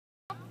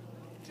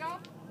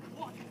Jump.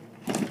 One.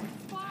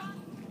 Five.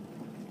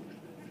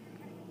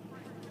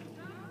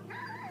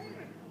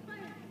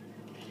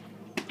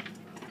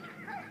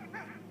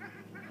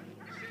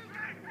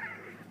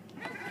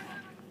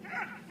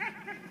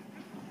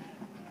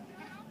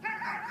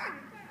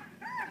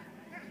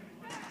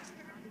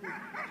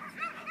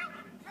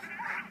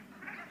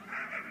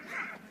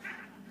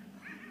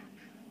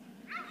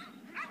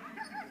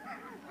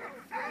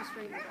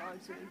 Bring the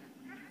dogs in.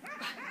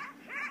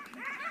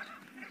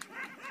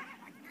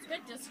 It's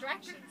good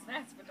distractions,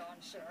 that's for darn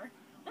sure.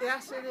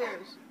 Yes, it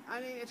is. I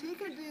mean, if he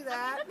could do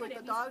that with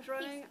the dogs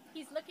running.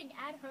 He's looking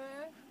at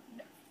her,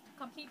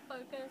 complete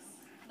focus,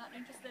 not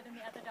interested in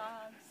the other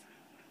dogs.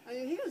 I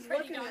mean, he was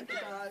looking at the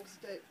dogs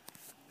that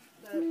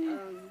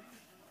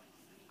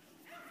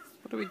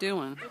What are we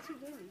doing? what's he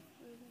doing?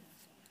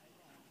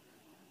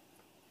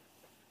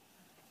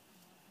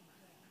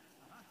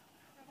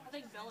 I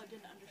think Bella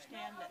didn't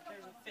understand that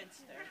there's a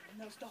fence there, and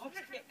those dogs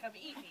can't come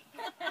eat me.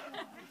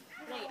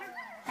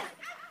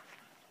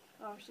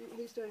 Oh,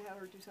 he's doing have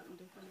her do something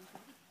different.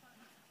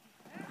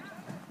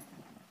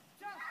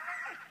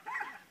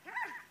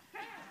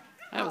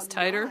 That was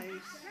tighter.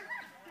 Nice.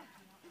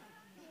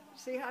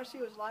 See how she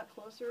was a lot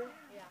closer?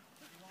 Yeah.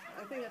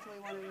 I think that's what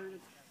we wanted her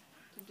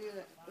to do.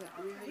 That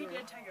He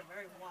did take it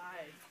very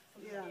wide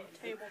from the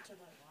table to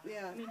the.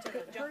 Yeah. I mean, to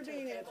the Her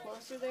being in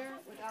closer there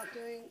without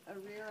doing a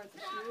rear at the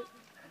chute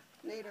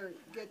made her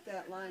get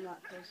that line a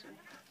lot closer.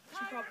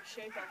 She probably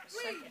shaved off a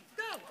second.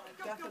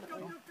 Definitely.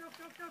 Go.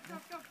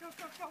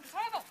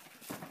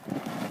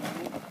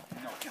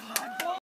 God.